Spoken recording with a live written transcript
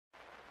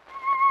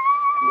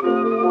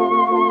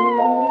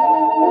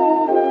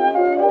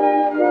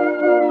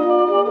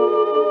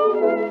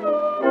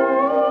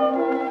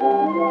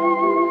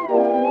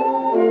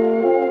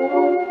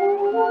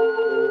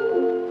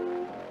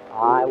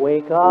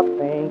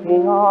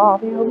thinking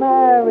of you,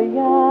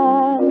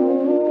 Marianne.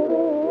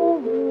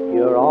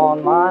 You're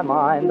on my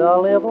mind the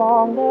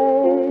livelong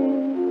day.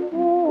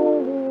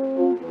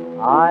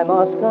 I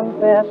must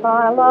confess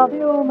I love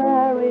you,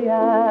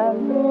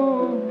 Marianne.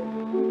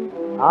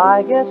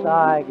 I guess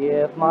I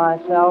give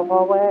myself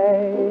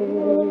away.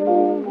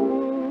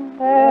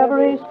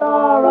 Every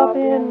star up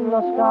in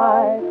the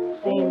sky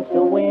seems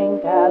to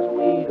wink as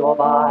we go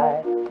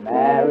by.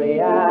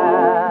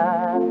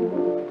 Marianne,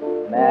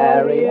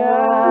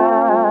 Marianne.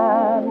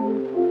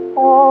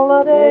 All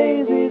the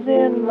daisies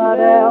in the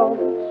dell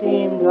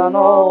seem to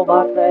know,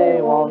 but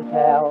they won't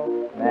tell.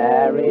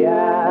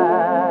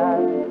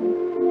 Marianne,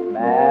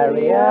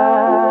 Marianne.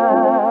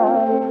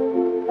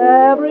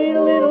 Every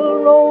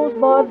little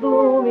rosebud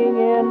blooming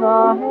in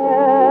the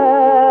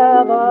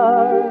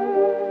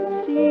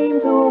heather seem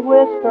to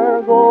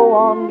whisper, go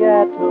on,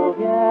 get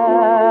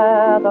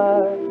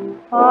together.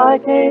 I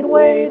can't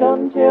wait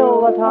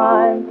until the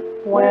time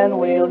when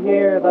we'll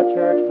hear the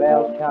church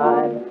bells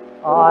chime.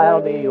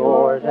 I'll be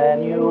yours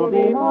and you'll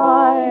be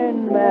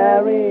mine,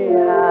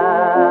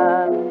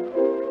 Marianne.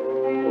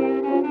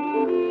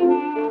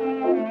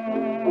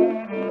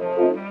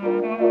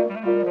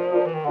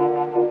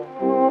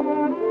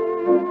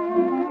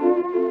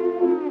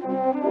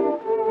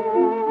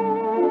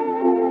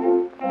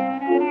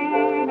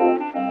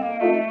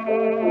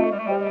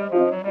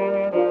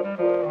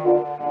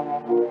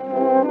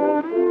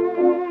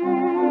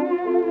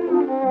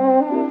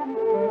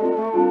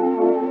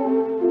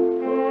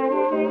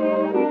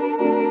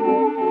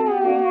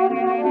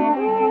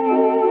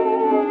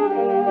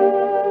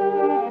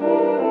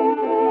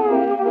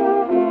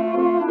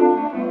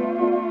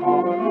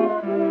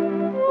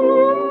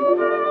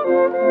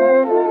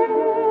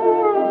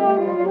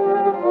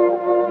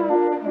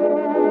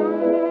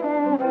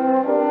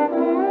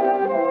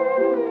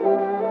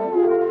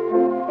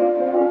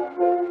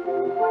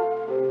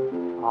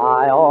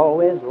 I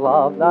always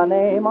loved the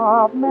name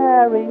of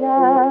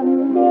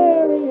Marianne,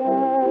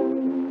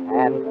 Marianne.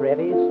 And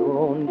pretty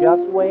soon,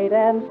 just wait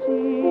and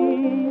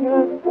see,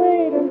 just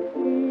wait and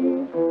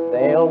see.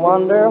 They'll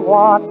wonder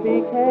what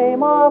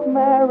became of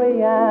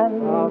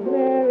Marianne, of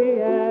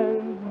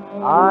Marianne.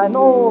 I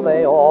know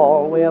they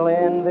all will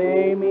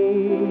envy me.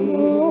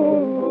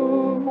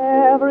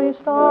 Every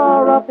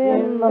star up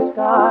in the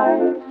sky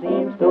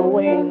seems to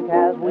wink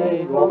as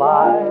we go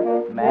by.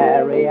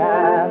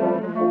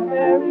 Marianne,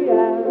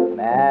 Marianne,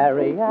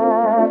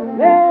 Marianne,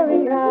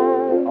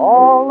 Marianne.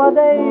 All the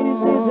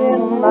daisies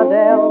in the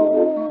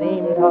dell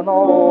seem to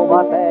know,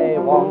 but they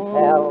won't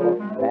tell.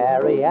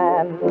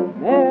 Marianne,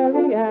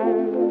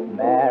 Marianne,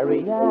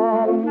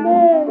 Marianne,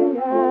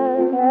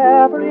 Marianne.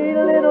 Every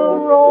little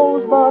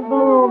rosebud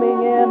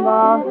blooming in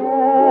the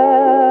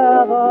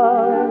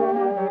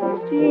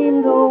heather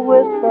seem to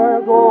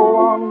whisper, go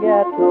on,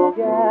 get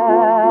together.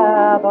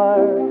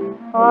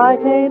 I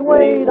can't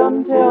wait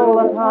until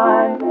the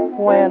time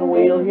when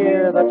we'll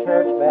hear the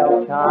church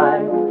bell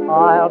chime.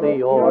 I'll be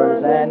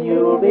yours and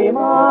you'll be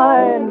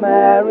mine,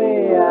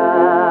 Marianne.